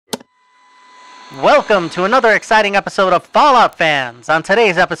Welcome to another exciting episode of Fallout Fans. On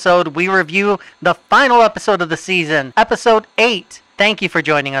today's episode, we review the final episode of the season, episode 8. Thank you for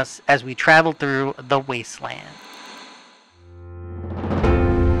joining us as we travel through the wasteland.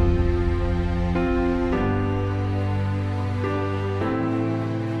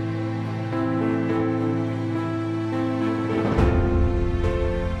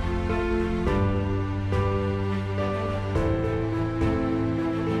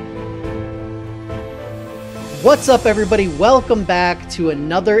 What's up, everybody? Welcome back to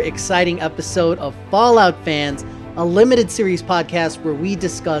another exciting episode of Fallout Fans, a limited series podcast where we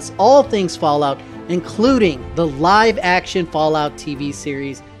discuss all things Fallout, including the live-action Fallout TV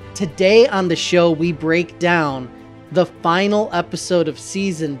series. Today on the show, we break down the final episode of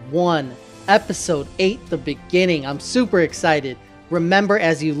Season 1, Episode 8, The Beginning. I'm super excited. Remember,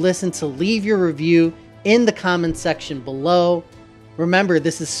 as you listen, to leave your review in the comment section below. Remember,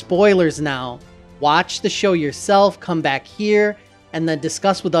 this is spoilers now. Watch the show yourself, come back here, and then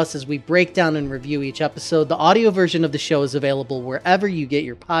discuss with us as we break down and review each episode. The audio version of the show is available wherever you get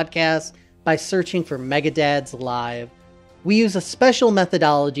your podcasts by searching for Megadads Live. We use a special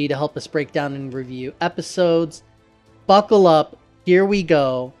methodology to help us break down and review episodes. Buckle up, here we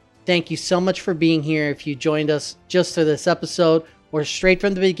go. Thank you so much for being here. If you joined us just for this episode or straight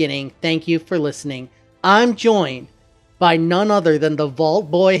from the beginning, thank you for listening. I'm joined by none other than the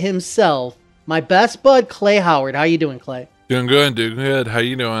Vault Boy himself, my best bud, Clay Howard. How you doing, Clay? Doing good. How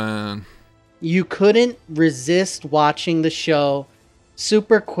you doing? You couldn't resist watching the show.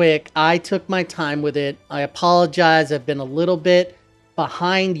 Super quick. I took my time with it. I apologize. I've been a little bit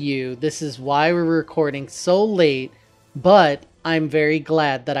behind you. This is why we're recording so late, but I'm very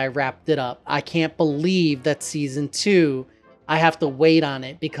glad that I wrapped it up. I can't believe that season 2, I have to wait on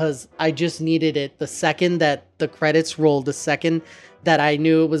it because I just needed it. The second that the credits rolled, the second that I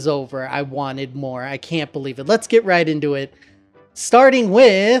knew it was over, I wanted more. I can't believe it. Let's get right into it. Starting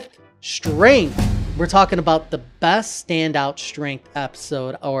with strength. We're talking about the best standout strength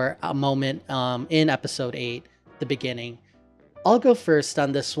episode or a moment in episode 8, the beginning. I'll go first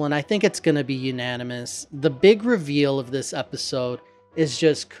on this one. I think it's going to be unanimous. The big reveal of this episode is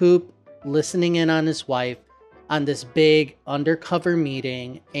just Coop listening in on his wife on this big undercover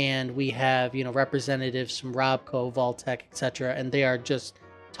meeting, and we have, representatives from Robco, Vault-Tec, etc., and they are just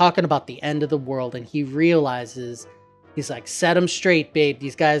talking about the end of the world, and he realizes, he's like, set them straight, babe,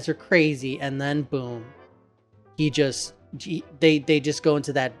 these guys are crazy, and then boom, they just go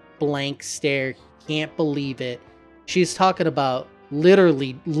into that blank stare. He can't believe it. She's talking about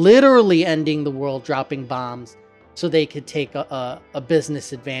literally ending the world, dropping bombs, so they could take a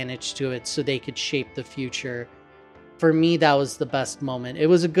business advantage to it, so they could shape the future. For me, that was the best moment. It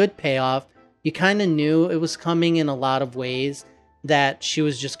was a good payoff. You kind of knew it was coming in a lot of ways, that she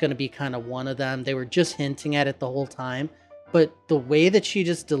was just going to be kind of one of them. They were just hinting at it the whole time. But the way that she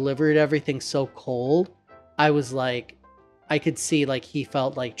just delivered everything so cold, I was like, I could see like he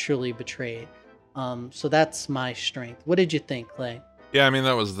felt like truly betrayed. So that's my strength. What did you think, Clay? Yeah, I mean,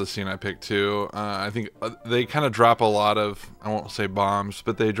 that was the scene I picked too. I think they kind of drop a lot of, I won't say bombs,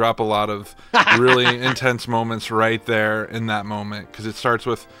 but they drop a lot of really intense moments right there in that moment. Because it starts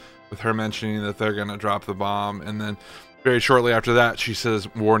with her mentioning that they're going to drop the bomb. And then very shortly after that, she says,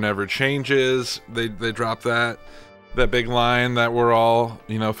 war never changes. They drop that big line that we're all,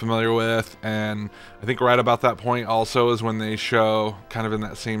 familiar with. And I think right about that point also is when they show, kind of in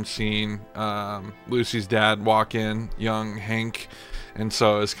that same scene, Lucy's dad walk in, young Hank. And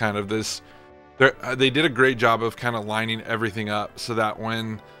so it's kind of this, they did a great job of kind of lining everything up so that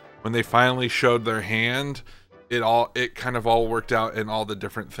when they finally showed their hand, it kind of all worked out in all the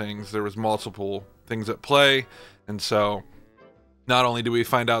different things. There was multiple things at play. And so not only do we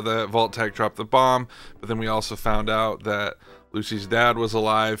find out that Vault-Tec dropped the bomb, but then we also found out that Lucy's dad was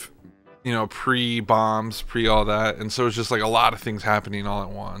alive, pre-bombs, pre-all that. And so it's just like a lot of things happening all at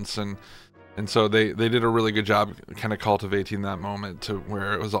once. And so they did a really good job kind of cultivating that moment to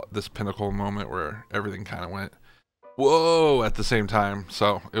where it was this pinnacle moment where everything kind of went, whoa, at the same time.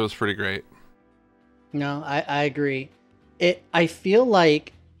 So it was pretty great. No, I agree. I feel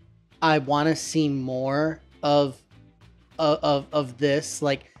like I want to see more of this.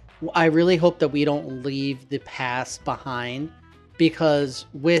 Like, I really hope that we don't leave the past behind, because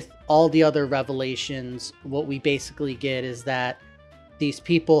with all the other revelations, what we basically get is that these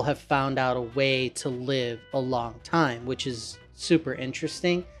people have found out a way to live a long time, which is super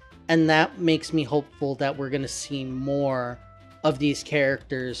interesting. And that makes me hopeful that we're going to see more of these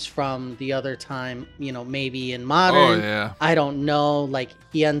characters from the other time, maybe in modern. Oh, yeah. I don't know. Like,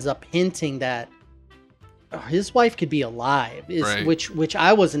 he ends up hinting that his wife could be alive, Right. which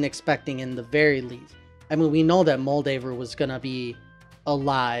I wasn't expecting in the very least. I mean, we know that Moldaver was gonna be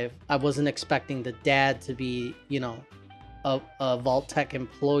alive. I wasn't expecting the dad to be, a Vault Tech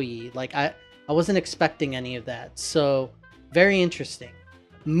employee. Like I wasn't expecting any of that. So very interesting.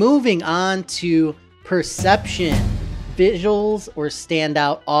 Moving on to perception, visuals or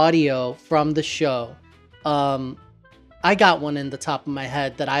standout audio from the show. I got one in the top of my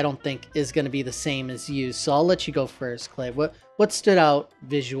head that I don't think is going to be the same as you. So I'll let you go first, Clay. What stood out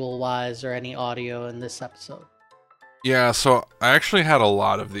visual wise or any audio in this episode? Yeah, so I actually had a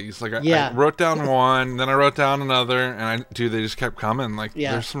lot of these. Like I wrote down one, then I wrote down another, and they just kept coming. Like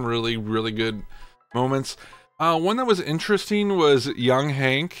there's some really, really good moments. One that was interesting was young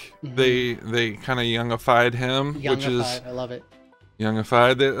Hank. Mm-hmm. They kind of youngified him, which is I love it.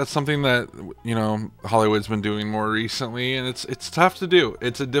 Youngified. That's something that Hollywood's been doing more recently, and it's tough to do.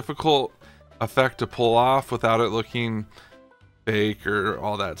 It's a difficult effect to pull off without it looking fake or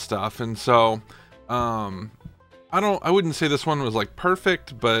all that stuff. And so, I wouldn't say this one was like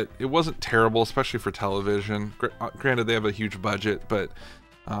perfect, but it wasn't terrible, especially for television. Granted, they have a huge budget, but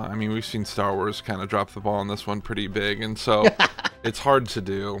I mean, we've seen Star Wars kind of drop the ball on this one pretty big, and so it's hard to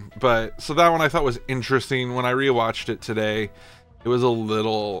do. But so that one I thought was interesting. When I rewatched it today, it was a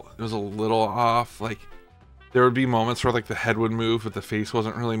little off. Like there would be moments where like the head would move, but the face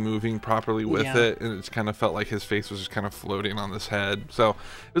wasn't really moving properly with it, and it just kind of felt like his face was just kind of floating on this head. So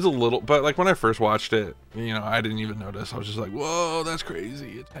it was a little, but like when I first watched it, I didn't even notice. I was just like, whoa, that's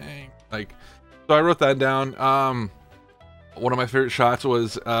crazy. It's Hank. Like, so I wrote that down. One of my favorite shots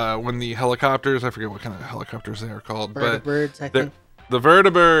was when the helicopters, I forget what kind of helicopters they are called, Vertibirds, I think. The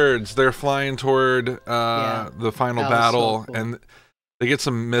Vertibirds, they're flying toward the final battle, so cool. And they get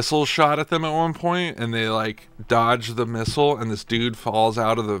some missile shot at them at one point, and they like dodge the missile, and this dude falls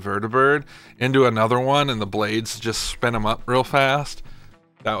out of the Vertibird into another one, and the blades just spin him up real fast.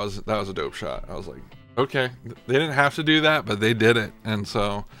 That was a dope shot. I was like, okay, they didn't have to do that, but they did it, and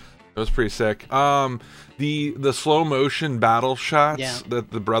so it was pretty sick. The slow motion battle shots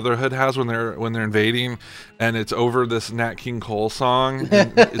that the Brotherhood has when they're invading, and it's over this Nat King Cole song,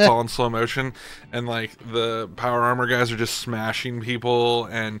 and it's all in slow motion, and like the power armor guys are just smashing people,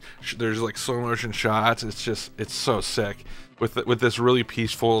 and there's like slow motion shots. It's so sick with this really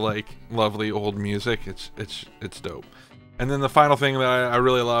peaceful, like lovely old music. It's dope. And then the final thing that I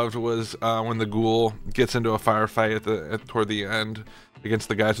really loved was when the Ghoul gets into a firefight toward the end against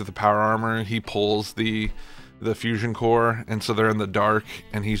the guys with the power armor. He pulls the fusion core, and so they're in the dark,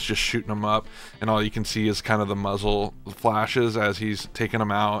 and he's just shooting them up, and all you can see is kind of the muzzle flashes as he's taking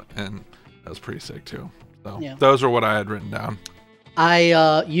them out, and that was pretty sick too. So those are what I had written down.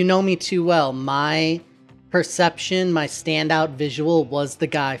 You know me too well. My perception, my standout visual was the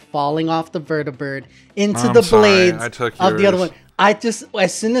guy falling off the Vertibird into the blades of the other one. I just,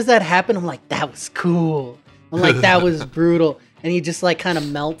 as soon as that happened, I'm like, that was cool. I'm like, that was brutal. And he just like kind of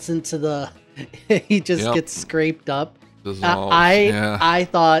melts into he just gets scraped up. I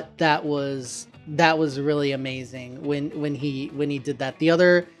thought that was really amazing when he did that. The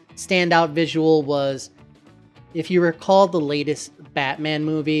other standout visual was, if you recall the latest Batman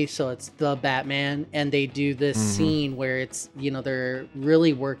movie, so it's The Batman, and they do this scene where it's, they're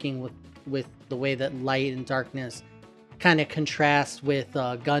really working with the way that light and darkness kind of contrast with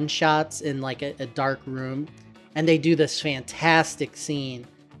gunshots in like a dark room. And they do this fantastic scene,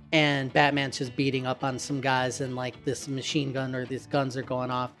 and Batman's just beating up on some guys, and like this machine gun or these guns are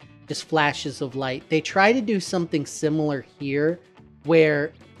going off, just flashes of light. They try to do something similar here,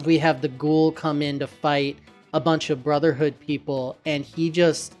 where we have the Ghoul come in to fight a bunch of Brotherhood people, and he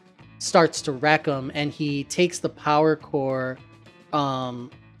just starts to wreck them, and he takes the power core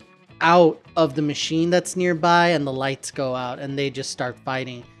out of the machine that's nearby, and the lights go out, and they just start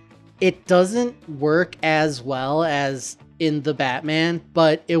fighting. It doesn't work as well as in the Batman,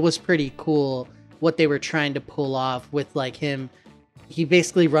 but it was pretty cool what they were trying to pull off with like him. He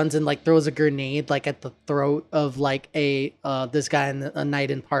basically runs and like throws a grenade like at the throat of like this guy in a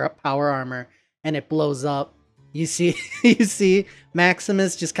knight in power armor, and it blows up. You see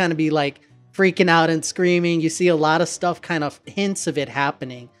Maximus just kind of be like freaking out and screaming. You see a lot of stuff, kind of hints of it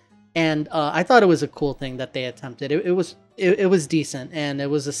happening. And I thought it was a cool thing that they attempted. It was decent, and it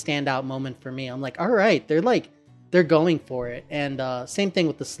was a standout moment for me. I'm like, all right, they're going for it. And same thing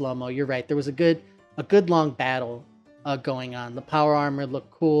with the slow-mo. You're right. There was a good long battle going on. The power armor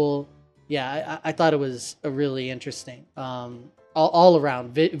looked cool. Yeah, I thought it was a really interesting. All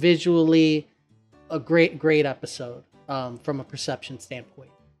around, visually, a great episode from a perception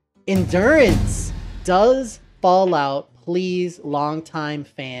standpoint. Endurance. Does Fallout please longtime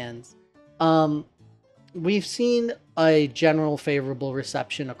fans? we've seen a general favorable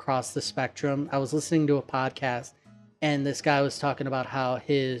reception across the spectrum. I was listening to a podcast, and this guy was talking about how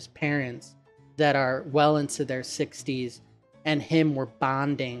his parents, that are well into their 60s, and him were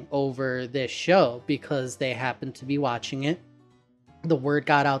bonding over this show because they happened to be watching it. The word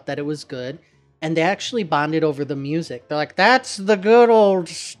got out that it was good, and they actually bonded over the music. They're like, "That's the good old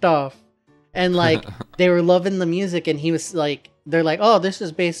stuff." And like they were loving the music, and he was like, they're like, "Oh, this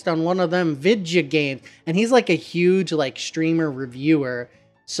is based on one of them video games." And he's like a huge like streamer reviewer,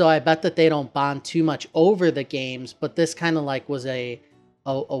 so I bet that they don't bond too much over the games, but this kind of like was a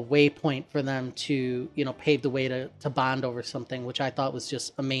waypoint for them to, you know, pave the way to bond over something, which I thought was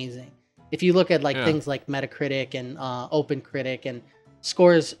just amazing. If you look at like things like Metacritic and Open Critic and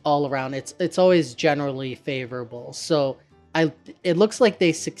scores all around, it's always generally favorable. So it looks like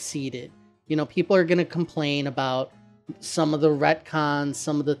they succeeded. You know, people are going to complain about some of the retcons,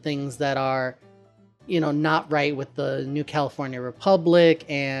 some of the things that are, you know, not right with the New California Republic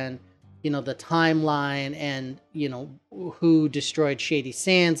and, you know, the timeline and, you know, who destroyed Shady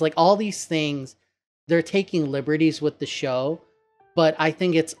Sands, like all these things. They're taking liberties with the show, but I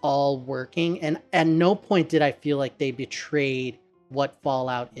think it's all working. And at no point did I feel like they betrayed what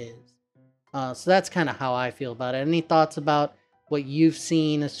Fallout is. So that's kind of how I feel about it. Any thoughts about what you've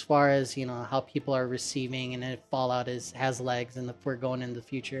seen as far as, you know, how people are receiving and if Fallout has legs and if we're going into the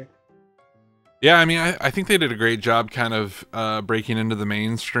future? Yeah, I mean, I think they did a great job kind of breaking into the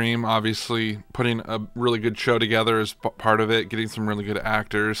mainstream, obviously putting a really good show together as part of it, getting some really good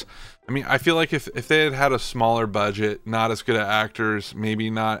actors. I mean, I feel like if they had had a smaller budget, not as good at actors, maybe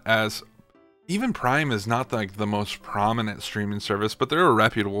not as... Even Prime is not like the most prominent streaming service, but they're a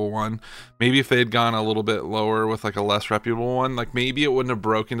reputable one. Maybe if they had gone a little bit lower with like a less reputable one, like maybe it wouldn't have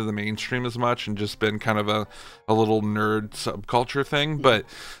broke into the mainstream as much and just been kind of a little nerd subculture thing. But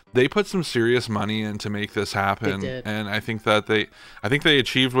they put some serious money in to make this happen, and I think that they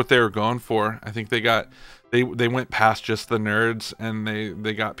achieved what they were going for. I think they went past just the nerds, and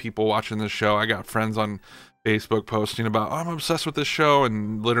they got people watching the show. I got friends on Facebook posting about, "Oh, I'm obsessed with this show,"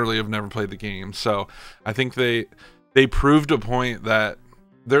 and literally have never played the game. So I think they proved a point that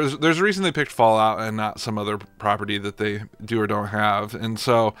there's a reason they picked Fallout and not some other property that they do or don't have. And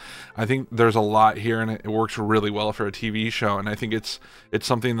so I think there's a lot here, and it works really well for a TV show. And I think it's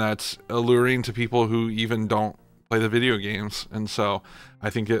something that's alluring to people who even don't play the video games. And so I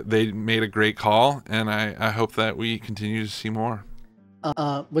think they made a great call, and I hope that we continue to see more.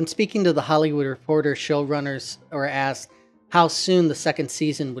 When speaking to the Hollywood Reporter, showrunners were asked how soon the second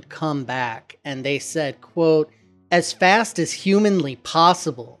season would come back, and they said, quote, "as fast as humanly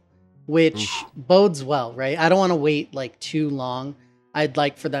possible," which bodes well, right? I don't want to wait like too long. I'd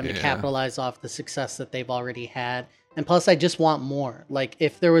like for them to capitalize off the success that they've already had. And plus, I just want more. Like,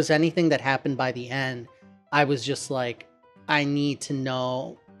 if there was anything that happened by the end, I was just like, I need to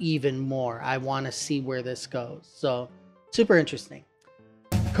know even more. I want to see where this goes. So, super interesting.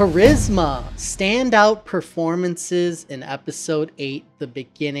 Charisma, standout performances in episode 8, the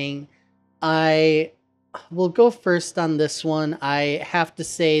beginning. I will go first on this one. I have to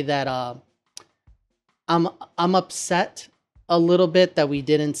say that I'm upset a little bit that we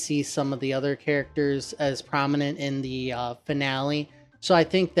didn't see some of the other characters as prominent in the finale. So I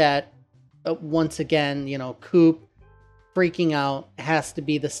think that once again, you know, Coop freaking out has to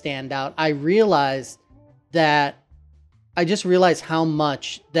be the standout. I just realized how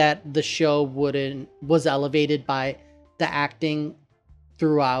much that the show was elevated by the acting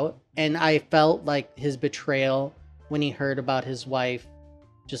throughout. And I felt like his betrayal when he heard about his wife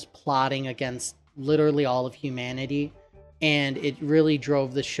just plotting against literally all of humanity. And it really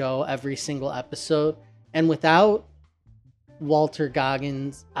drove the show every single episode. And without Walter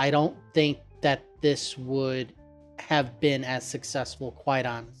Goggins, I don't think that this would have been as successful, quite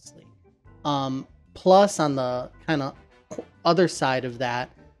honestly. Plus, on the kind of other side of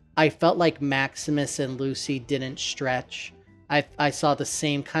that, I felt like Maximus and Lucy didn't stretch. I saw the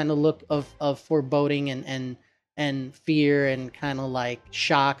same kind of look of foreboding and fear and kind of like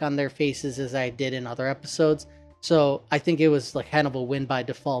shock on their faces as I did in other episodes. So I think it was like kind of a win by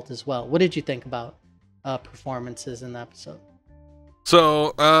default as well. What did you think about performances in the episode?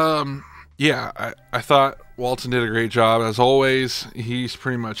 So, yeah, I thought Walton did a great job. As always, he's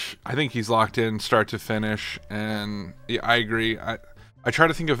pretty much, I think he's locked in start to finish. And yeah, I agree. I try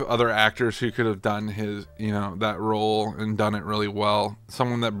to think of other actors who could have done that role and done it really well.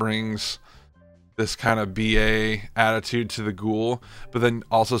 Someone that brings this kind of BA attitude to the ghoul, but then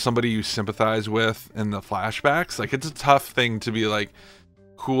also somebody you sympathize with in the flashbacks. Like, it's a tough thing to be like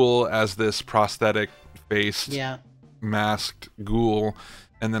cool as this prosthetic faced masked ghoul,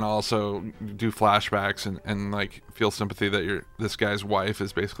 and then also do flashbacks and like feel sympathy that this guy's wife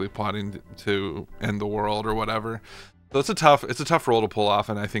is basically plotting to end the world or whatever. So it's a tough role to pull off,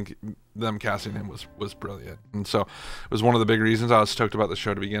 and I think them casting him was brilliant. And so it was one of the big reasons I was stoked about the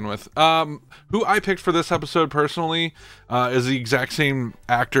show to begin with. Who I picked for this episode personally is the exact same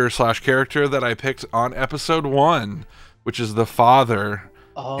actor / character that I picked on episode 1, which is the father,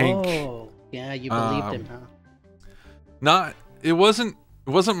 Hank. Yeah, you believed him, huh? It wasn't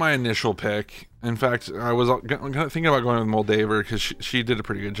my initial pick. In fact, I was thinking about going with Moldaver because she did a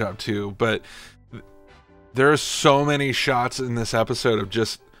pretty good job too, but there are so many shots in this episode of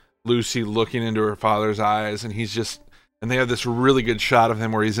just Lucy looking into her father's eyes, and they have this really good shot of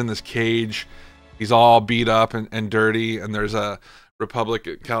him where he's in this cage. He's all beat up and dirty, and there's a Republic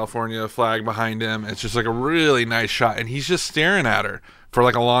of California flag behind him. It's just like a really nice shot, and he's just staring at her for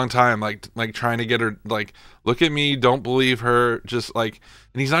like a long time, like trying to get her, like, look at me, don't believe her, just like,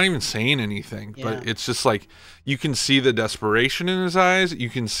 and he's not even saying anything, but it's just like, you can see the desperation in his eyes. You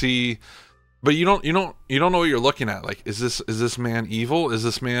can see, but you don't know what you're looking at. Like, is this man evil? Is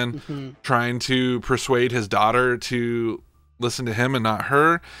this man trying to persuade his daughter to listen to him and not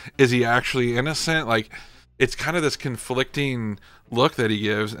her? Is he actually innocent? Like, it's kind of this conflicting look that he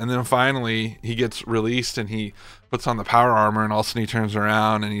gives, and then finally he gets released and he puts on the power armor, and all of a sudden he turns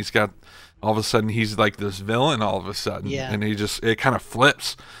around and all of a sudden he's like this villain all of a sudden, and it kind of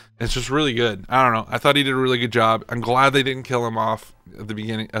flips. It's just really good. I don't know. I thought he did a really good job. I'm glad they didn't kill him off at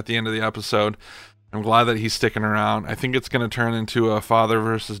the end of the episode. I'm glad that he's sticking around. I think it's going to turn into a father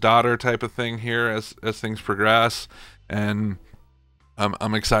versus daughter type of thing here as things progress, and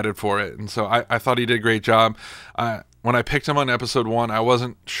I'm excited for it. And so I thought he did a great job. When I picked him on episode 1, I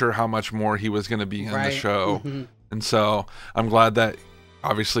wasn't sure how much more he was going to be in the show, and so I'm glad that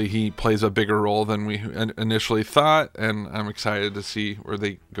obviously he plays a bigger role than we initially thought, and I'm excited to see where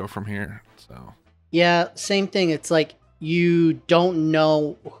they go from here. So yeah, same thing. It's like you don't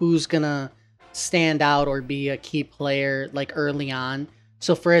know who's gonna stand out or be a key player like early on,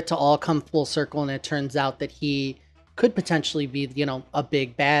 so for it to all come full circle and it turns out that he could potentially be, a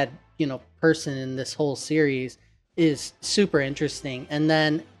big bad, person in this whole series is super interesting. And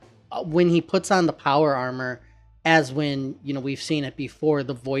then when he puts on the power armor, as when, we've seen it before,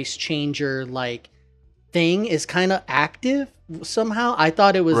 the voice changer like thing is kind of active somehow. I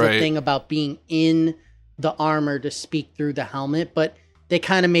thought it was a thing about being in the armor to speak through the helmet, but they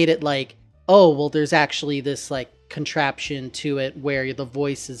kind of made it like, oh, well, there's actually this like contraption to it where the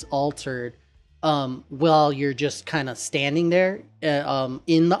voice is altered while you're just kind of standing there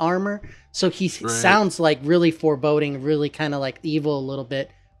in the armor. So he sounds like really foreboding, really kind of like evil a little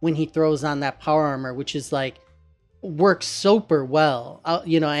bit when he throws on that power armor, which is like, works super well,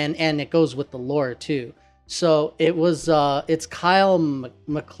 and it goes with the lore too. So it was it's Kyle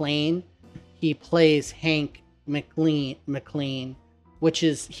MacLachlan. He plays Hank MacLachlan, which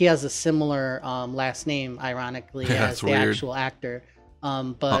is, he has a similar last name ironically as the actual actor.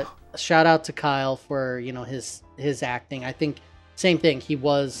 But shout out to Kyle for his acting. I think same thing, he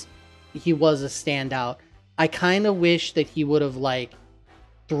was a standout. I kind of wish that he would have like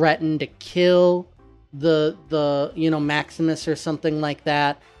threatened to kill the Maximus or something like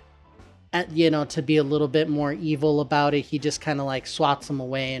that, to be a little bit more evil about it. He just kind of like swats him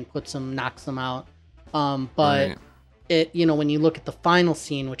away and knocks him out. But it, when you look at the final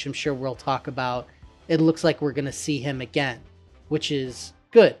scene, which I'm sure we'll talk about, it looks like we're gonna see him again, which is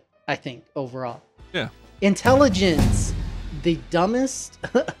good, I think, overall. Yeah. Intelligence, the dumbest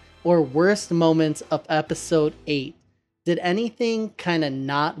or worst moments of episode 8. Did anything kind of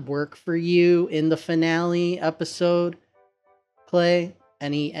not work for you in the finale episode, Clay?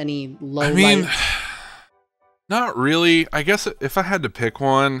 Any low lights? Not really. I guess if I had to pick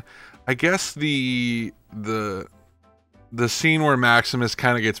one, I guess the scene where Maximus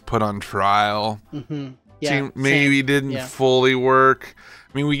kind of gets put on trial maybe didn't fully work.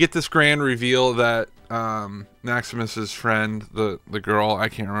 I mean, we get this grand reveal that Maximus's friend, the girl, I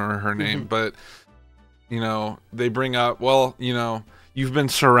can't remember her name, but they bring up, well, you've been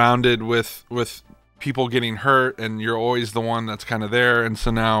surrounded with people getting hurt, and you're always the one that's kind of there, and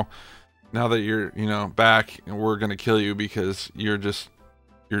so now that you're back, we're gonna kill you because you're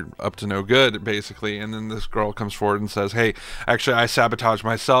up to no good, basically. And then this girl comes forward and says, hey, actually I sabotaged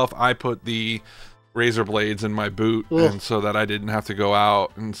myself. I put the razor blades in my boot, and so that I didn't have to go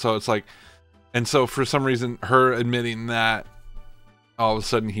out. And so it's like, and so for some reason, her admitting that, all of a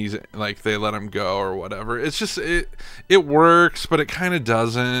sudden he's like, they let him go or whatever. It's just, it works, but it kind of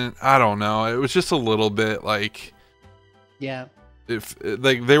doesn't. I don't know. It was just a little bit like, if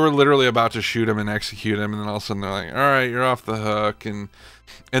like they were literally about to shoot him and execute him, and then all of a sudden they're like, all right, you're off the hook. And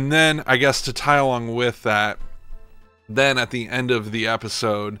then I guess to tie along with that, then at the end of the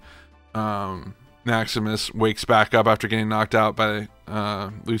episode, Maximus wakes back up after getting knocked out by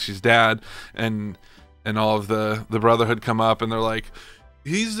Lucy's dad, and all of the Brotherhood come up and they're like,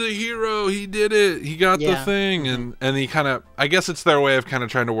 he's the hero, he did it, he got the thing. And he kind of, I guess it's their way of kind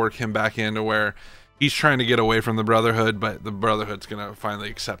of trying to work him back into where he's trying to get away from the Brotherhood, but the Brotherhood's gonna finally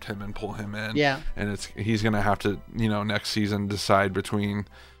accept him and pull him in. And he's gonna have to, you know, next season decide between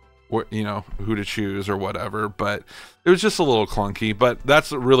what, you know, who to choose or whatever. But it was just a little clunky, but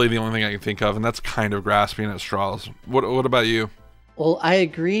that's really the only thing I can think of, and that's kind of grasping at straws. What about you? Well, I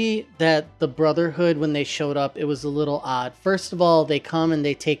agree that the Brotherhood, when they showed up, it was a little odd. First of all, they come and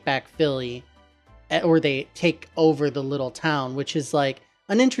they take back Philly, or they take over the little town, which is like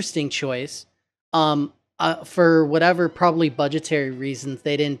an interesting choice. For whatever, probably budgetary reasons,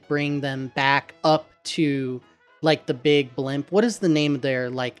 they didn't bring them back up to like the big blimp. What is the name of their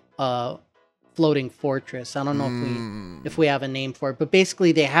like floating fortress? I don't know if we have a name for it, but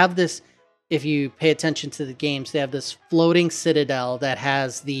basically they have this. If you pay attention to the games, they have this floating citadel that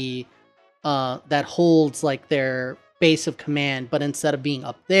has the that holds like their base of command, but instead of being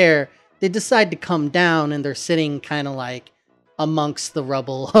up there, they decide to come down, and they're sitting kind of like amongst the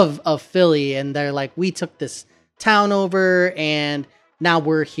rubble of Philly, and they're like, we took this town over, and now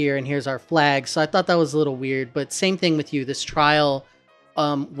we're here, and here's our flag. So I thought that was a little weird, but same thing with you. This trial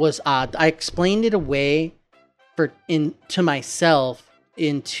was odd. I explained it away to myself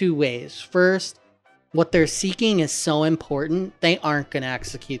in two ways. First, what they're seeking is so important, they aren't going to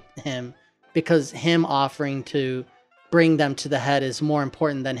execute him, because him offering to bring them to the head is more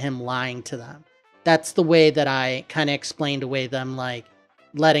important than him lying to them. That's the way that I kind of explained away them like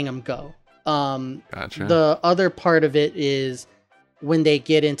letting him go. Gotcha. The other part of it is when they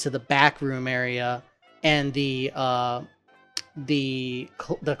get into the back room area, and the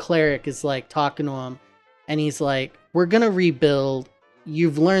cleric is like talking to him, and he's like, we're gonna rebuild,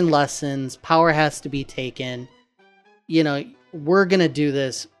 you've learned lessons, power has to be taken, you know, we're gonna do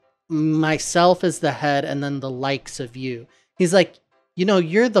this, myself as the head, and then the likes of you. He's like, you know,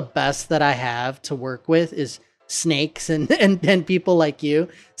 you're the best that I have to work with is snakes and people like you.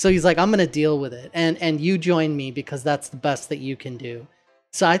 So he's like, I'm gonna deal with it, and you join me because that's the best that you can do.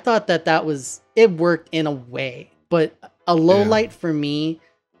 So I thought that was, it worked in a way, but a low light for me,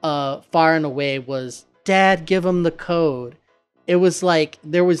 far and away, was Dad, give him the code. It was like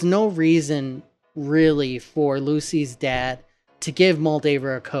there was no reason really for Lucy's dad to give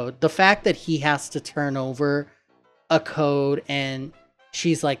Moldaver a code. The fact that he has to turn over a code, and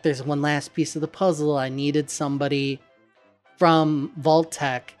she's like, there's one last piece of the puzzle. I needed somebody from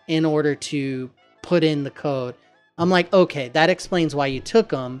Vault-Tec in order to put in the code. I'm like, okay, that explains why you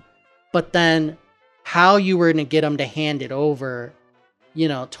took him, but then how you were going to get him to hand it over, you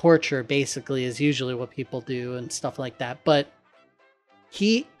know, torture basically is usually what people do and stuff like that. But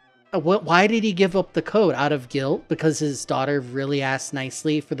why did he give up the code? Out of guilt? Because his daughter really asked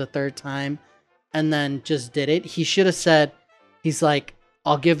nicely for the third time and then just did it? He should have said, he's like,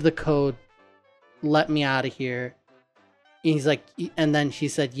 I'll give the code, let me out of here. And he's like, and then she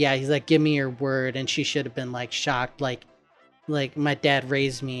said, yeah, he's like, give me your word. And she should have been like shocked, like my dad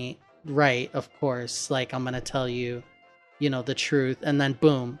raised me right, of course, like I'm gonna tell you, you know, the truth. And then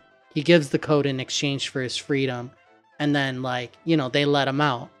boom, he gives the code in exchange for his freedom, and then, like, you know, they let him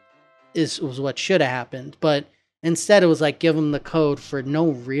out was what should have happened. But instead it was like, give him the code for no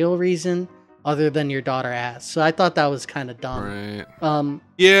real reason other than your daughter asked. So I thought that was kind of dumb. Right.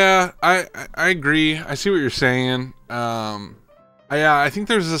 Yeah, I agree. I see what you're saying. I think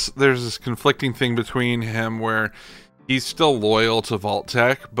there's this conflicting thing between him where he's still loyal to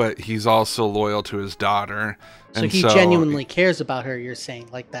Vault-Tec, but he's also loyal to his daughter. So he genuinely cares about her, you're saying,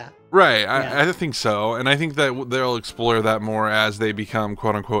 like that. Right. Yeah. I think so. And I think that they'll explore that more as they become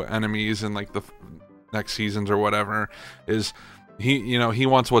quote unquote enemies in like the next seasons or whatever. Is he, you know, he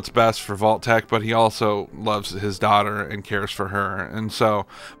wants what's best for Vault-Tec, but he also loves his daughter and cares for her. And so,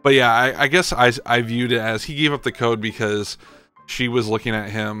 but yeah, I guess I viewed it as he gave up the code because she was looking at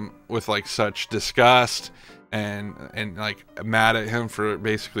him with like such disgust and like mad at him for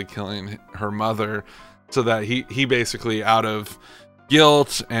basically killing her mother, so that he basically, out of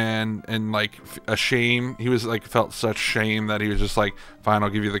guilt and like a shame, he was like, felt such shame that he was just like, fine, I'll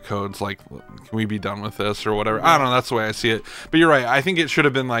give you the codes, like, can we be done with this or whatever. I don't know, that's the way I see it. But you're right, I think it should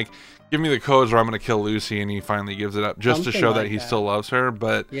have been like, give me the codes or I'm gonna kill Lucy, and he finally gives it up just to show that he still loves her.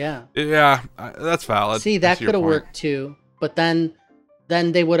 But yeah, that's valid. See, that could have worked too, but then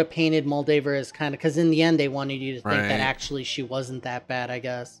then they would have painted Moldaver as kind of, because in the end they wanted you to think Right. that actually she wasn't that bad, I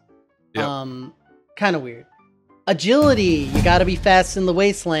guess. Yep. Kind of weird. Agility, you got to be fast in the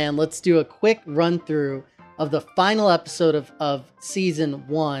wasteland. Let's do a quick run through of the final episode of season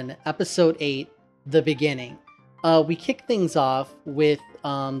 1, episode 8, the beginning. We kick things off with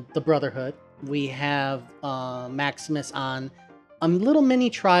the Brotherhood. We have Maximus on a little mini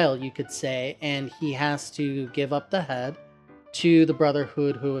trial, you could say, and he has to give up the head to the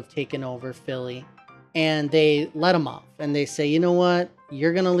Brotherhood who have taken over Philly. And they let him off, and they say, you know what,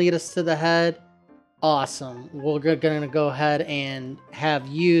 you're going to lead us to the head. Awesome. We're going to go ahead and have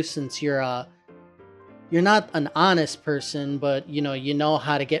you, since you're not an honest person, but you know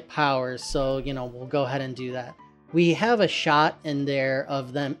how to get powers, so we'll go ahead and do that. We have a shot in there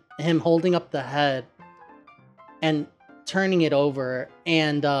of him holding up the head and turning it over,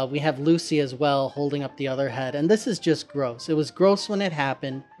 and we have Lucy as well holding up the other head, and this is just gross. It was gross when it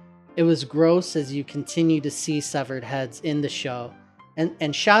happened. It was gross as you continue to see severed heads in the show.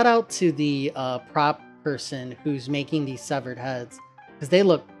 And shout out to the prop person who's making these severed heads, because they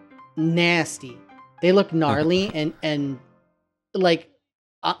look nasty. They look gnarly, and like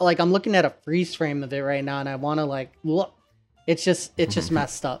I'm looking at a freeze frame of it right now, and I want to look. It's just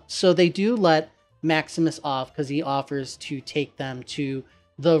messed up. So they do let Maximus off because he offers to take them to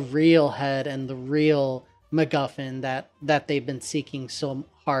the real head and the real MacGuffin that they've been seeking so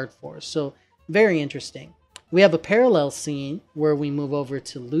hard for. So very interesting. We have a parallel scene where we move over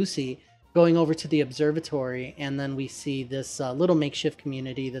to Lucy going over to the observatory, and then we see this little makeshift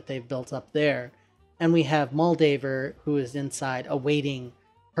community that they've built up there. And we have Moldaver, who is inside awaiting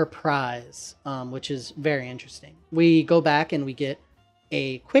her prize, which is very interesting. We go back and we get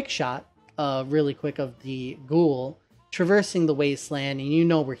a quick shot, really quick, of the ghoul traversing the wasteland, and you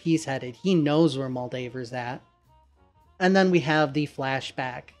know where he's headed. He knows where Moldaver's at. And then we have the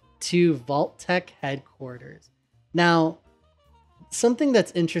flashback to Vault-Tec headquarters. Now, something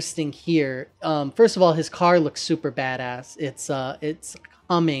that's interesting here, first of all, his car looks super badass. It's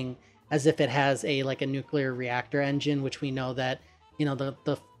humming as if it has a nuclear reactor engine, which we know that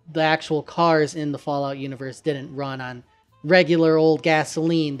the actual cars in the Fallout universe didn't run on regular old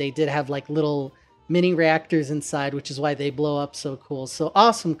gasoline. They did have little mini reactors inside, which is why they blow up so cool. So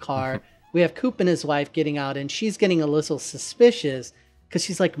awesome car. We have Coop and his wife getting out, and she's getting a little suspicious because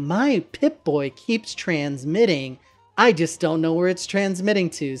she's like, my Pip-Boy keeps transmitting. I just don't know where it's transmitting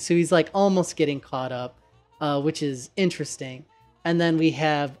to. So he's almost getting caught up, which is interesting. And then we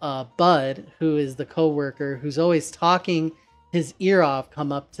have Bud, who is the coworker who's always talking his ear off,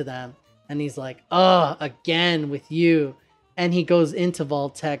 come up to them. And he's like, oh, again with you. And he goes into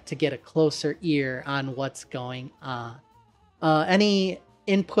Vault-Tec to get a closer ear on what's going on. Any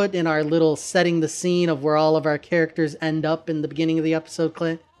input in our little setting the scene of where all of our characters end up in the beginning of the episode,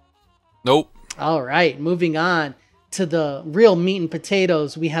 Clay? Nope. All right, moving on to the real meat and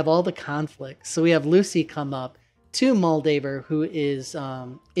potatoes. We have all the conflicts. So we have Lucy come up to Moldaver, who is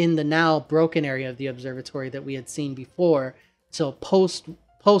in the now broken area of the observatory that we had seen before. So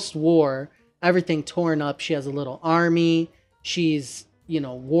post-war, everything torn up. She has a little army. She's,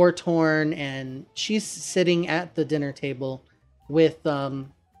 war-torn, and she's sitting at the dinner table with, well,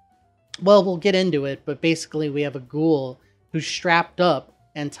 we'll get into it, but basically we have a ghoul who's strapped up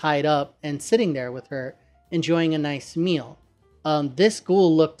and tied up and sitting there with her, enjoying a nice meal. This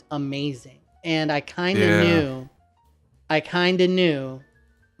ghoul looked amazing, and I kind of knew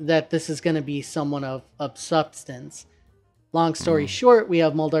that this is going to be someone of substance. Long story short, we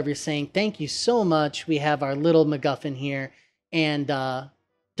have Moldaver saying, thank you so much. We have our little MacGuffin here, and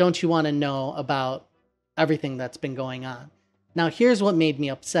don't you want to know about everything that's been going on? Now, here's what made me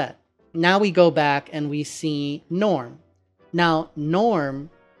upset. Now we go back and we see Norm. Now, Norm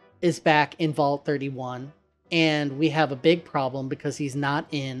is back in Vault 31, and we have a big problem because he's not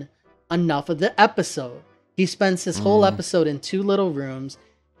in enough of the episode. He spends his whole episode in two little rooms.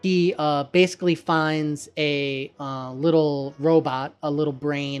 He basically finds a little robot, a little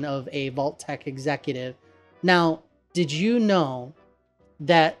brain of a Vault-Tec executive. Now, did you know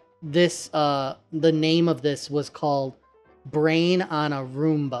that this the name of this was called Brain on a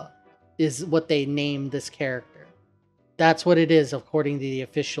Roomba, is what they named this character. That's what it is, according to the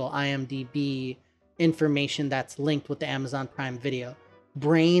official IMDb information that's linked with the Amazon Prime Video.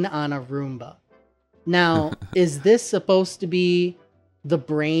 Brain on a Roomba. Now, is this supposed to be the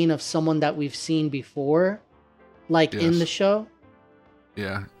brain of someone that we've seen before? Yes. In the show?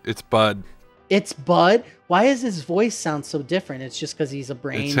 Yeah, it's Bud. It's Bud? Why does his voice sound so different? It's just because he's a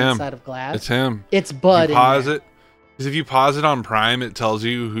brain inside of glass? It's him. It's Bud. You pause it. Because if you pause it on Prime, it tells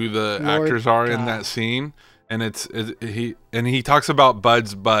you who the actors are in that scene. and he talks about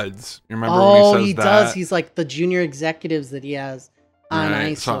buds. You remember when Oh, he says he that? does. He's like the junior executives that he has on Right.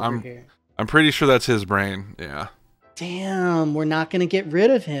 ice So over here. I'm pretty sure that's his brain. Yeah. Damn, we're not gonna get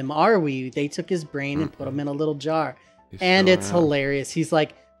rid of him, are we? They took his brain and put him in a little jar. And it's hilarious. He's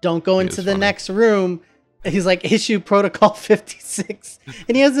like, don't go into the next room. He's like, issue protocol 56.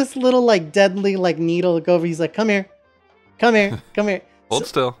 And he has this little like deadly like needle go over. He's like, come here. Hold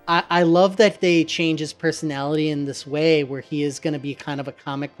still. I love that they change his personality in this way where he is going to be kind of a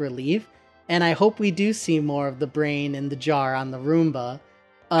comic relief. And I hope we do see more of the brain in the jar on the Roomba.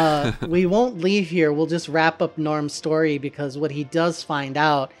 We won't leave here. We'll just wrap up Norm's story because what he does find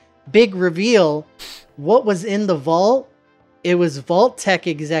out, big reveal, what was in the vault? It was Vault Tech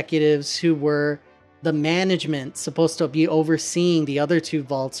executives who were the management supposed to be overseeing the other two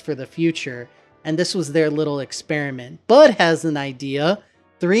vaults for the future. And this was their little experiment. Bud has an idea.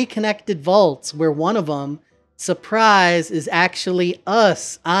 3 connected vaults where one of them, surprise, is actually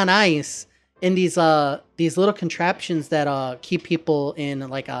us on ice in these little contraptions that keep people in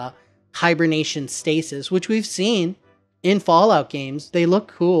like a hibernation stasis, which we've seen in Fallout games. They look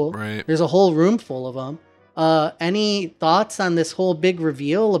cool. Right. There's a whole room full of them. Any thoughts on this whole big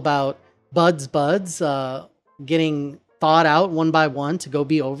reveal about Bud's getting thought out one by one to go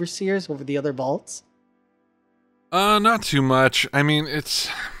be overseers over the other vaults? Not too much. I mean, it's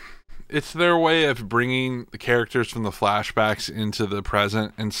their way of bringing the characters from the flashbacks into the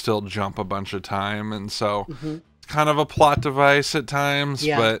present and still jump a bunch of time, and so it's kind of a plot device at times.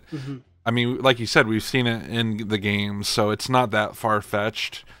 Yeah. But I mean, like you said, we've seen it in the games, so it's not that far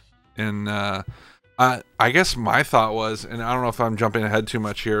fetched. And I guess my thought was, and I don't know if I'm jumping ahead too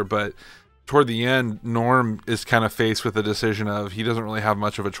much here, but toward the end, Norm is kind of faced with the decision of he doesn't really have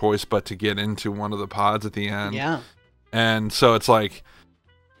much of a choice but to get into one of the pods at the end. Yeah. And so it's like,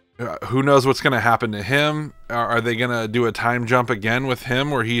 who knows what's going to happen to him? Are they going to do a time jump again with him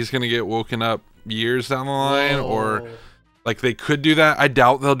where he's going to get woken up years down the line? Whoa. Or like they could do that. I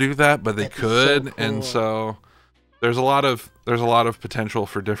doubt they'll do that, but That'd could. So cool. And so there's a lot of potential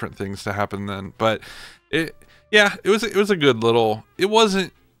for different things to happen then. But it was a good little, it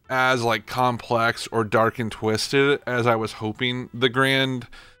wasn't as like complex or dark and twisted as I was hoping the grand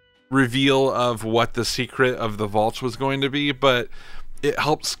reveal of what the secret of the vaults was going to be, but it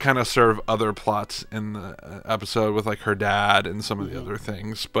helps kind of serve other plots in the episode with like her dad and some of the other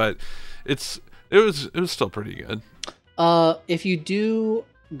things. But it was still pretty good. If you do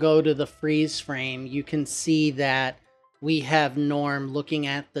go to the freeze frame, you can see that we have Norm looking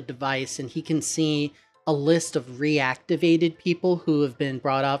at the device, and he can see a list of reactivated people who have been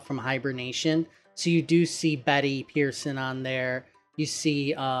brought out from hibernation. So you do see Betty Pearson on there. You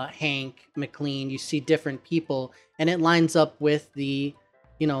see Hank McLean. You see different people, and it lines up with the,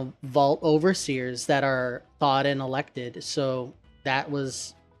 vault overseers that are thought and elected. So that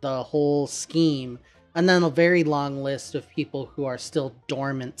was the whole scheme. And then a very long list of people who are still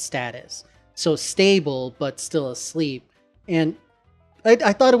dormant status. So stable, but still asleep. And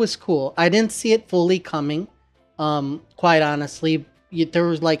I thought it was cool. I didn't see it fully coming, quite honestly. There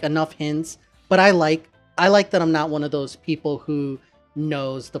was like enough hints, but I like that I'm not one of those people who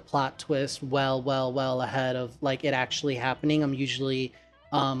knows the plot twist well ahead of like it actually happening. I'm usually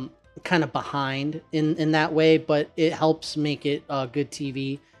kind of behind in that way, but it helps make it good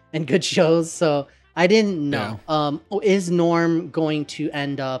TV and good shows. So I didn't know. Yeah. Is Norm going to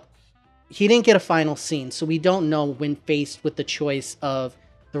end up? He didn't get a final scene, so we don't know when faced with the choice of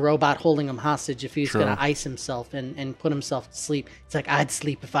the robot holding him hostage if he's going to ice himself and put himself to sleep. It's like, I'd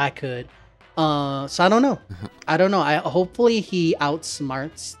sleep if I could. So I don't know. Hopefully he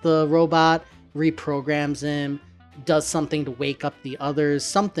outsmarts the robot, reprograms him, does something to wake up the others,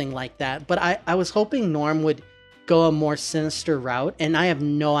 something like that. But I was hoping Norm would go a more sinister route, and I have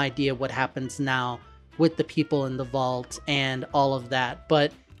no idea what happens now with the people in the vault and all of that.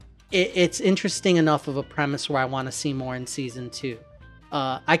 But it's interesting enough of a premise where I want to see more in season 2.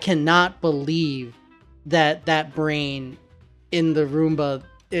 I cannot believe that brain in the Roomba,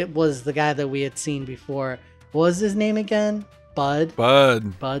 it was the guy that we had seen before. What was his name again? Buds are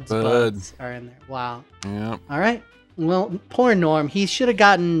in there. Wow. Yeah. All right. Well, poor Norm. He should have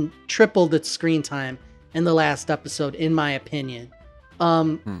gotten tripled its screen time in the last episode, in my opinion.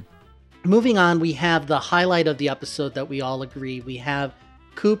 Moving on, we have the highlight of the episode that we all agree. We have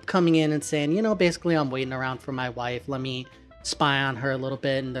Coop coming in and saying, basically I'm waiting around for my wife. Let me spy on her a little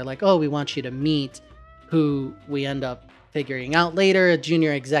bit. And they're like, oh, we want you to meet who we end up figuring out later, a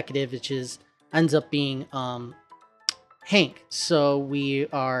junior executive, which ends up being Hank. So we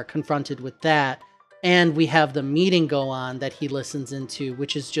are confronted with that. And we have the meeting go on that he listens into,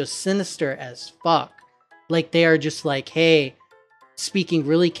 which is just sinister as fuck. Like they are just like, hey, speaking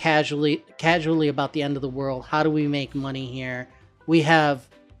really casually about the end of the world. How do we make money here? We have,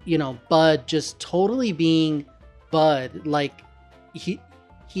 Bud just totally being Bud. Like he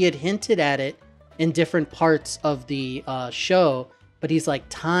had hinted at it in different parts of the show, but he's like,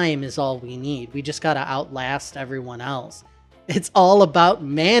 time is all we need. We just got to outlast everyone else. It's all about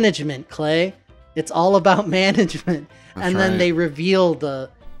management, Clay. It's all about management. That's and then right. they reveal the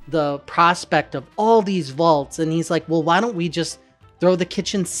prospect of all these vaults, and he's like, well, why don't we just throw the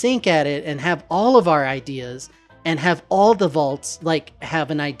kitchen sink at it and have all of our ideas and have all the vaults like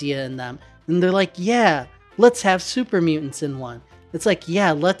have an idea in them? And they're like, yeah, let's have super mutants in one. It's like,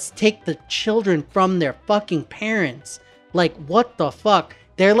 yeah, let's take the children from their fucking parents. Like, what the fuck?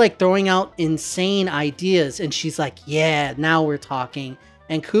 They're like throwing out insane ideas, and she's like, yeah, now we're talking.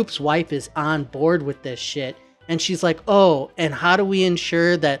 And Coop's wife is on board with this shit. And she's like, oh, and how do we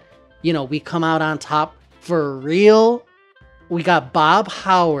ensure that, we come out on top for real? We got Bob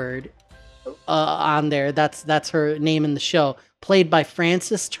Howard on there. That's her name in the show. Played by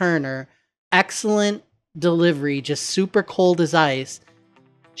Frances Turner. Excellent delivery, just super cold as ice.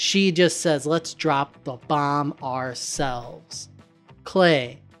 She just says, let's drop the bomb ourselves.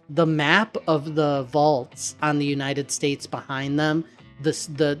 Clay, the map of the vaults on the United States behind them,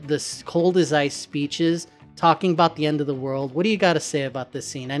 the cold as ice speeches talking about the end of the world. What do you got to say about this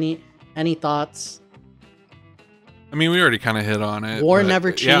scene? Any thoughts? I mean, we already kind of hit on it. War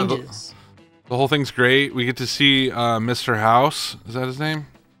never changes. The whole thing's great. We get to see Mr. House. Is that his name?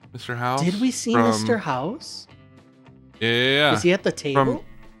 Mr. House? Did we see Mr. House? Yeah. Is he at the table?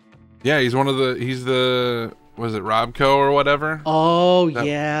 Yeah, he's the, was it Robco or whatever? Oh,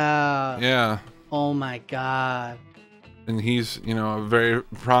 yeah. Yeah. Oh, my God. And he's, a very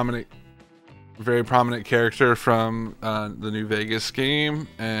prominent character from the New Vegas game,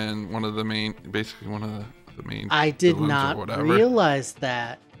 and one of the main. I did not realize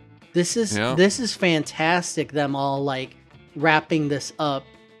that. This is fantastic. Them all like wrapping this up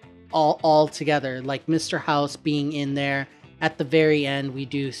all together. Like Mr. House being in there at the very end. We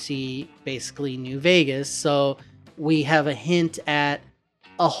do see basically New Vegas, so we have a hint at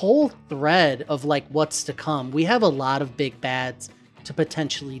a whole thread of like what's to come. We have a lot of big bads to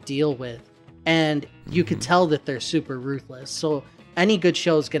potentially deal with. And you could tell that they're super ruthless. So any good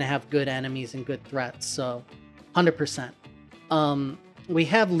show is going to have good enemies and good threats. So 100%. We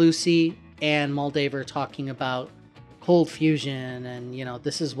have Lucy and Moldaver talking about cold fusion. And,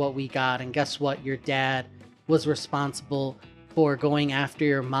 this is what we got. And guess what? Your dad was responsible for going after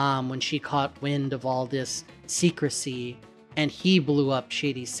your mom when she caught wind of all this secrecy. And he blew up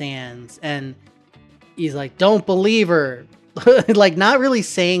Shady Sands. And he's like, don't believe her. Like, not really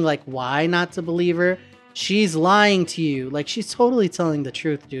saying like why not to believe her. She's lying to you. Like, she's totally telling the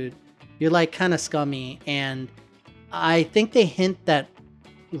truth, dude. You're like kind of scummy. And I think they hint that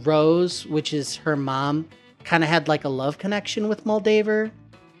Rose, which is her mom, kind of had like a love connection with Moldaver.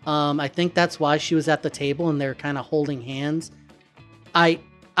 I think that's why she was at the table and they're kind of holding hands. I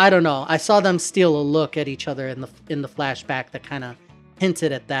don't know. I saw them steal a look at each other in the flashback that kind of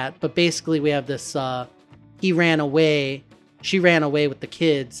hinted at that. But basically we have this he ran away. She ran away with the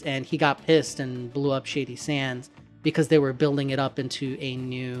kids, and he got pissed and blew up Shady Sands because they were building it up into a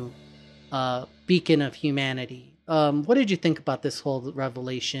new beacon of humanity. What did you think about this whole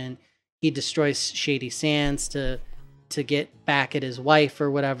revelation? He destroys Shady Sands to get back at his wife or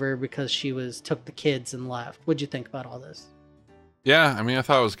whatever because she took the kids and left. What'd you think about all this? Yeah, I mean, I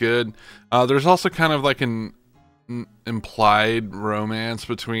thought it was good. There's also kind of like an implied romance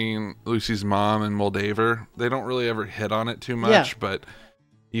between Lucy's mom and Moldaver. They don't really ever hit on it too much, but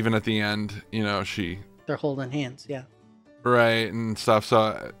even at the end, they're holding hands, right, and stuff.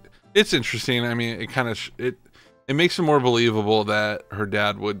 So it's interesting. I mean, it kind of it makes it more believable that her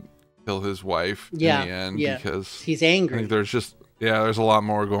dad would kill his wife in the end because he's angry. I think there's a lot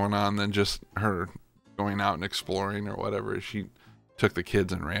more going on than just her going out and exploring or whatever. She took the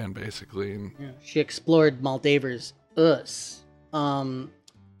kids and ran, basically. And she explored Moldaver's us.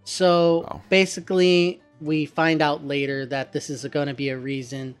 So basically we find out later that this is going to be a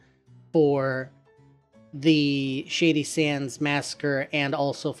reason for the Shady Sands massacre and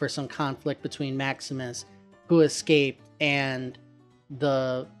also for some conflict between Maximus, who escaped, and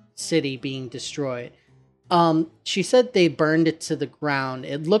the city being destroyed. She said they burned it to the ground.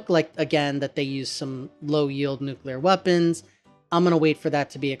 It looked like, again, that they used some low-yield nuclear weapons. I'm going to wait for that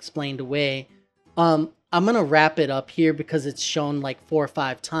to be explained away. I'm going to wrap it up here because it's shown like 4 or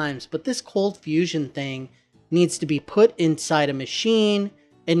 5 times. But this cold fusion thing needs to be put inside a machine.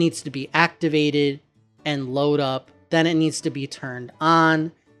 It needs to be activated and load up. Then it needs to be turned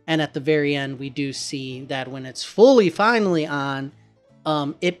on. And at the very end, we do see that when it's finally on,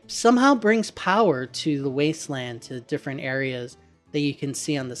 it somehow brings power to the wasteland, to different areas that you can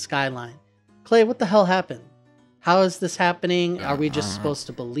see on the skyline. Clay, what the hell happened? How is this happening? Are we just supposed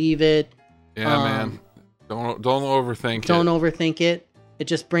to believe it? Yeah, man. Don't overthink it. Don't overthink it. It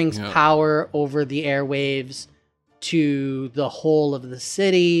just brings power over the airwaves to the whole of the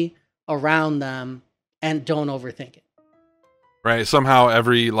city around them, and don't overthink it. Right. Somehow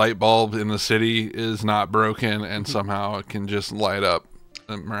every light bulb in the city is not broken, and somehow it can just light up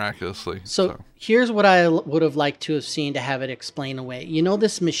miraculously. So here's what I would have liked to have seen to have it explain away. You know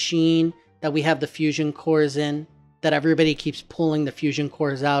this machine that we have the fusion cores in, that everybody keeps pulling the fusion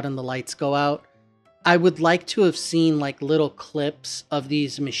cores out and the lights go out? I would like to have seen like little clips of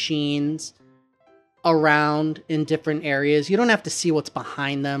these machines around in different areas. You don't have to see what's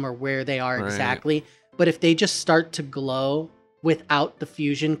behind them or where they are exactly, but if they just start to glow without the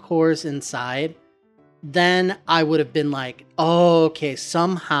fusion cores inside, then I would have been like, oh, okay,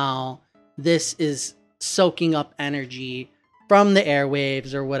 somehow this is soaking up energy from the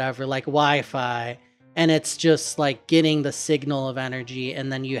airwaves or whatever, like Wi-Fi, and it's just like getting the signal of energy,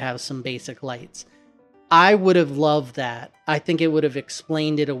 and then you have some basic lights. I would have loved that. I think it would have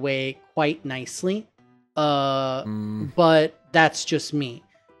explained it away quite nicely. But that's just me.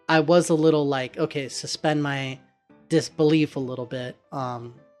 I was a little like, okay, suspend my disbelief a little bit.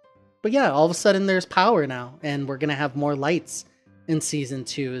 But yeah, all of a sudden there's power now, and we're going to have more lights in season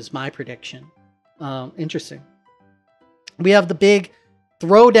 2 is my prediction. Interesting. We have the big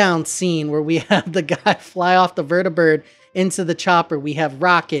throwdown scene where we have the guy fly off the vertibird into the chopper. We have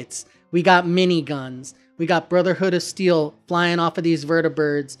rockets. We got miniguns. We got Brotherhood of Steel flying off of these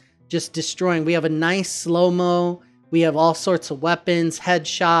vertibirds, just destroying. We have a nice slow-mo. We have all sorts of weapons,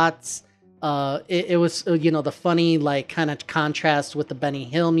 headshots. It was, the funny, like, kind of contrast with the Benny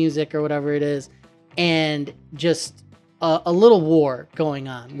Hill music or whatever it is. And just a little war going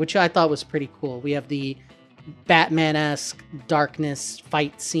on, which I thought was pretty cool. We have the Batman-esque darkness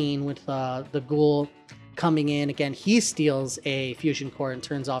fight scene with the ghoul coming in. Again, he steals a fusion core and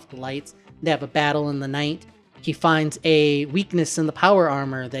turns off the lights. They have a battle in the night. He finds a weakness in the power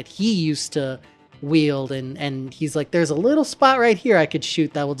armor that he used to wield, and he's like, there's a little spot right here I could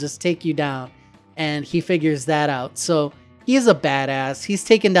shoot that will just take you down. And he figures that out. So he's a badass. He's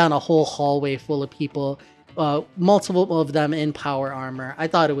taken down a whole hallway full of people, multiple of them in power armor. I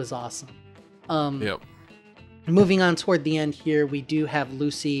thought it was awesome. Yep. Moving on toward the end here, we do have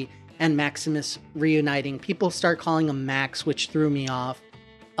Lucy and Maximus reuniting. People start calling him Max, which threw me off.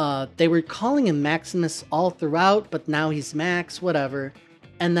 They were calling him Maximus all throughout, but now he's Max, whatever.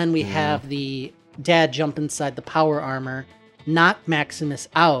 And then we have the dad jump inside the power armor, knock Maximus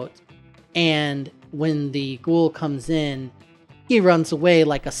out, and when the ghoul comes in, he runs away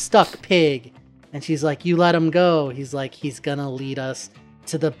like a stuck pig. And she's like, you let him go. He's like, he's gonna lead us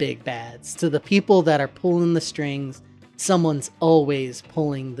to the big bads, to the people that are pulling the strings. Someone's always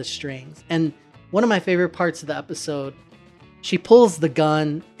pulling the strings. And one of my favorite parts of the episode, she pulls the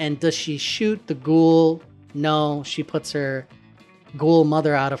gun, and does she shoot the ghoul? No, she puts her ghoul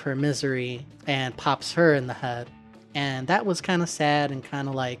mother out of her misery and pops her in the head. And that was kind of sad and kind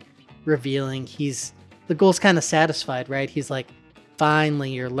of like revealing. The ghoul's kind of satisfied, right? He's like,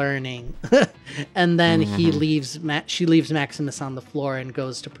 finally you're learning. And then she leaves Maximus on the floor and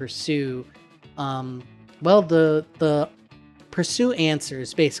goes to pursue the pursue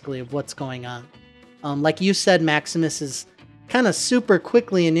answers basically of what's going on. Like you said, Maximus is kind of super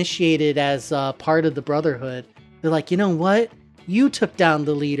quickly initiated as part of the Brotherhood. They're like, you know what? You took down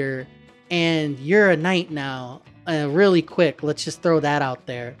the leader, and you're a knight now. Really quick. Let's just throw that out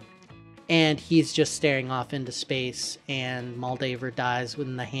there. And he's just staring off into space, and Moldaver dies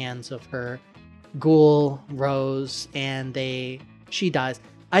in the hands of her ghoul, Rose, and she dies.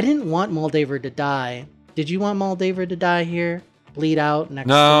 I didn't want Moldaver to die. Did you want Moldaver to die here? Bleed out next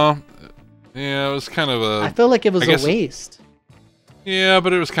to... Yeah, it was kind of I feel like it was a waste. Yeah,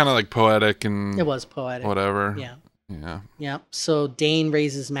 but it was kind of like poetic and... It was poetic. Whatever. Yeah. Yeah. Yeah. So Dane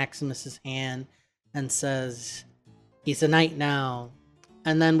raises Maximus's hand and says, he's a knight now.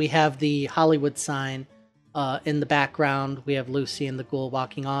 And then we have the Hollywood sign in the background. We have Lucy and the ghoul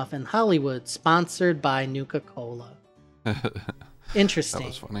walking off, and Hollywood, sponsored by Nuka-Cola. Interesting. That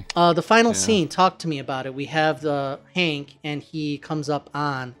was funny. The final scene, talk to me about it. We have the Hank, and he comes up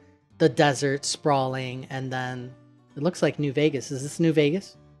on the desert sprawling, and then it looks like New Vegas. Is this New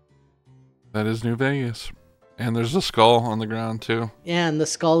Vegas? That is New Vegas. And there's a skull on the ground, too. Yeah, and the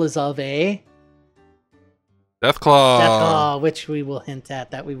skull is of a... Deathclaw. Deathclaw, which we will hint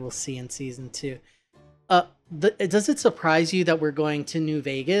at, that we will see in season 2. Does it surprise you that we're going to New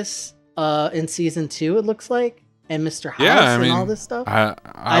Vegas in season 2? It looks like, and Mr. House Yeah, I and mean, all this stuff. I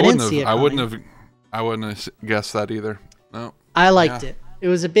didn't wouldn't see have, it coming. I wouldn't have guessed that either. No. I liked Yeah. it. It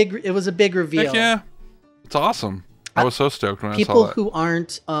was a big reveal. Heck yeah, it's awesome. I was so stoked when I saw People that. who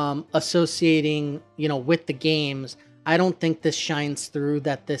aren't associating, with the games, I don't think this shines through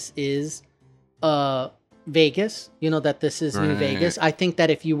that this is Vegas, that this is New Right. Vegas. I think that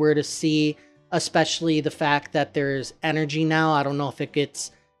if you were to see, especially the fact that there's energy now, I don't know if it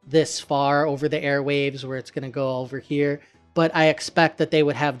gets this far over the airwaves where it's going to go over here, but I expect that they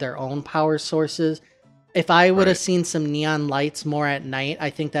would have their own power sources. If I would have Right. seen some neon lights more at night, I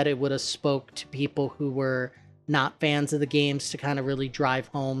think that it would have spoke to people who were not fans of the games to kind of really drive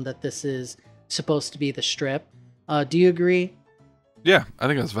home that this is supposed to be the strip. Do you agree? Yeah, I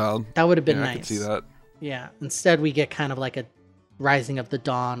think that's valid. That would have been Yeah, nice. I could see that. Yeah. Instead, we get kind of like a rising of the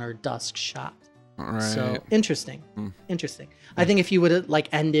dawn or dusk shot. Right. So interesting. Hmm. Interesting. I think if you would have like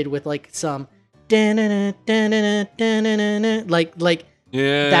ended with like some da-na-na, da-na-na, da-na-na-na, like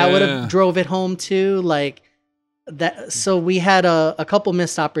Yeah. that would have drove it home too. Like that. So we had a couple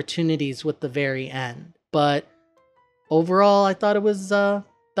missed opportunities with the very end, but overall, I thought it was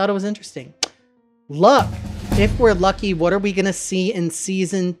interesting. Luck. If we're lucky, what are we gonna see in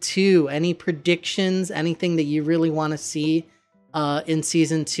season 2? Any predictions? Anything that you really want to see in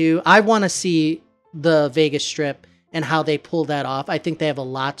season 2? I want to see the Vegas Strip and how they pull that off. I think they have a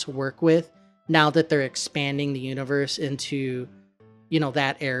lot to work with now that they're expanding the universe into,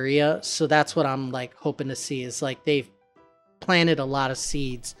 that area. So that's what I'm like hoping to see, is like they've planted a lot of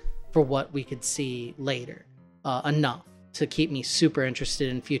seeds for what we could see later. Enough to keep me super interested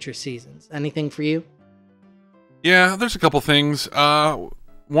in future seasons. Anything for you? Yeah, there's a couple things.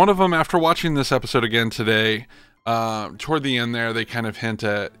 One of them, after watching this episode again today, toward the end there, they kind of hint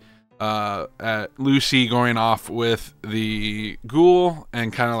at Lucy going off with the ghoul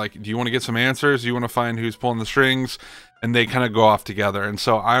and kind of like, do you want to get some answers? Do you want to find who's pulling the strings? And they kind of go off together. And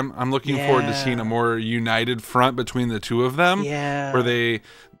so I'm looking forward to seeing a more united front between the two of them. Yeah. Where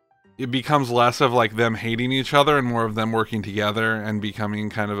it becomes less of like them hating each other and more of them working together and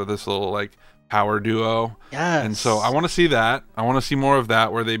becoming kind of this little like power duo. Yes. And so I want to see that. I want to see more of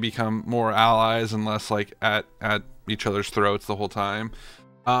that, where they become more allies and less like at each other's throats the whole time.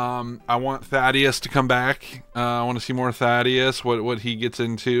 I want Thaddeus to come back. I want to see more Thaddeus, what he gets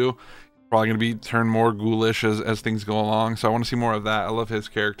into. Probably going to be turned more ghoulish as things go along. So I want to see more of that. I love his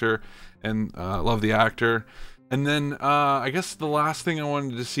character and love the actor. And then I guess the last thing I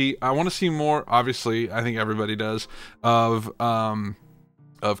wanted to see, I want to see more, obviously, I think everybody does, of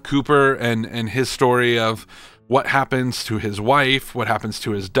Cooper and his story of what happens to his wife, what happens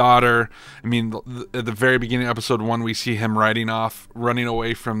to his daughter. I mean, at the very beginning of episode 1, we see him running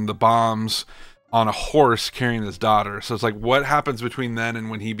away from the bombs on a horse carrying his daughter. So it's like, what happens between then and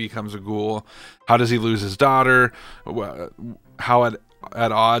when he becomes a ghoul? How does he lose his daughter? How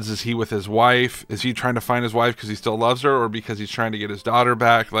at odds is he with his wife? Is he trying to find his wife because he still loves her, or because he's trying to get his daughter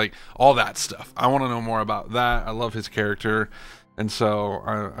back? Like, all that stuff. I want to know more about that. I love his character. And so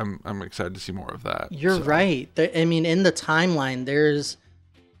I'm excited to see more of that. You're right. I mean, in the timeline,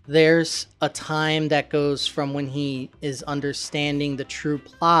 there's a time that goes from when he is understanding the true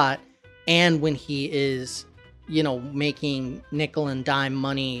plot and when he is, making nickel and dime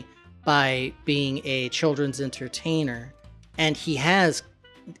money by being a children's entertainer, and he has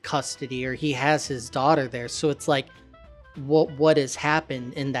custody, or he has his daughter there. So it's like, what has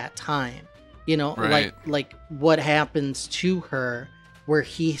happened in that time? Right. like what happens to her, where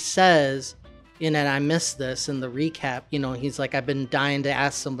he says, and I missed this in the recap, he's like, I've been dying to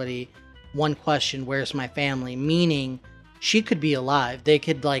ask somebody one question, where's my family? Meaning she could be alive. They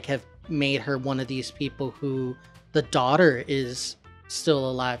could like have made her one of these people who the daughter is still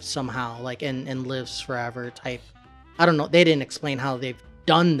alive somehow, like, and lives forever type. I don't know. They didn't explain how they've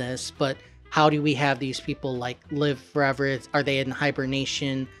done this, but how do we have these people like live forever? Are they in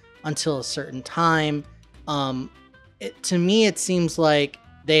hibernation until a certain time? To me, it seems like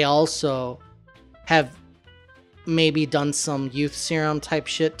they also have maybe done some youth serum type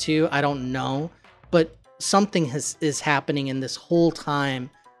shit too. I don't know, but something is happening in this whole time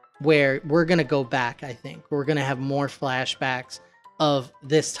where we're gonna go back. I think we're gonna have more flashbacks of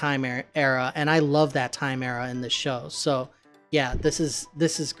this time era, and I love that time era in the show. So yeah, this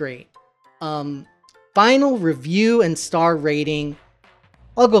is great. Final review and star rating.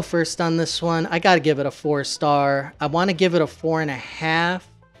 I'll go first on this one. I gotta give it a 4-star. I want to give it a 4.5,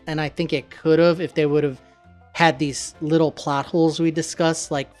 and I think it could have, if they would have had these little plot holes we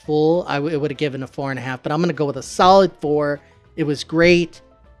discussed like full, it would have given a 4.5. But I'm gonna go with a solid 4. It was great.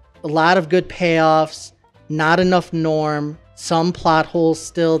 A lot of good payoffs. not enough Norm, some plot holes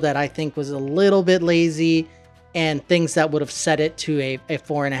still that I think was a little bit lazy, and things that would have set it to a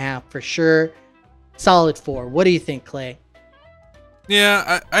 4.5 for sure. Solid 4. What do you think, Clay?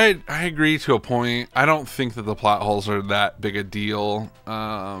 Yeah, I agree to a point. I don't think that the plot holes are that big a deal.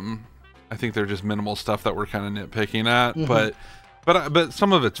 I think they're just minimal stuff that we're kind of nitpicking at, but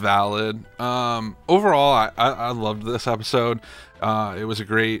some of it's valid. Overall, I loved this episode. It was a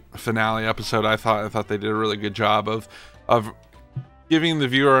great finale episode. I thought they did a really good job of giving the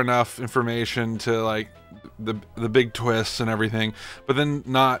viewer enough information to like the big twists and everything, but then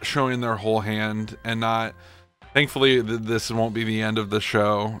not showing their whole hand, and not. Thankfully, this won't be the end of the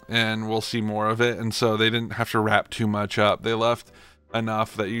show, and we'll see more of it. And so they didn't have to wrap too much up. They left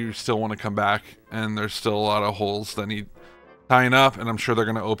enough that you still want to come back, and there's still a lot of holes that need tying up. And I'm sure they're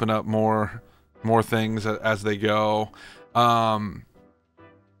going to open up more things as they go.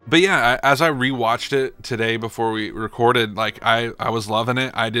 But yeah, as I rewatched it today before we recorded, like I was loving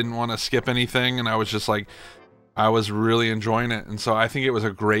it. I didn't want to skip anything, and I was just like, I was really enjoying it. And so I think it was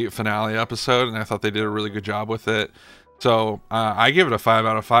a great finale episode, and I thought they did a really good job with it. So I give it a 5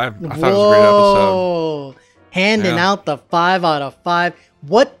 out of 5. I thought it was a great episode. Handing out the 5 out of 5.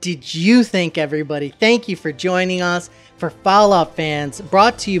 What did you think, everybody? Thank you for joining us for Fallout Fans,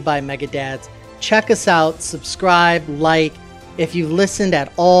 brought to you by Megadads. Check us out, subscribe, like. If you've listened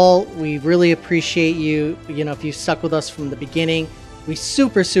at all, we really appreciate you. You know, if you stuck with us from the beginning, we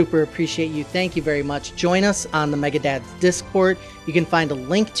super appreciate you. Thank you very much. Join us on the Megadads Discord. You can find a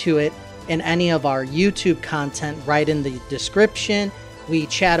link to it in any of our YouTube content right in the description. We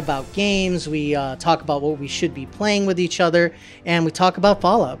chat about games. We talk about what we should be playing with each other. And we talk about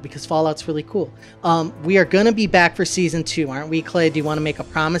Fallout, because Fallout's really cool. We are going to be back for Season 2, aren't we, Clay? Do you want to make a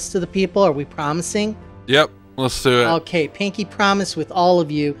promise to the people? Are we promising? Yep, let's do it. Okay, pinky promise with all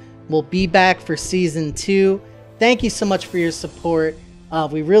of you. We'll be back for Season 2. Thank you so much for your support.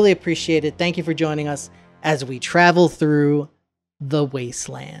 We really appreciate it. Thank you for joining us as we travel through the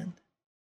wasteland.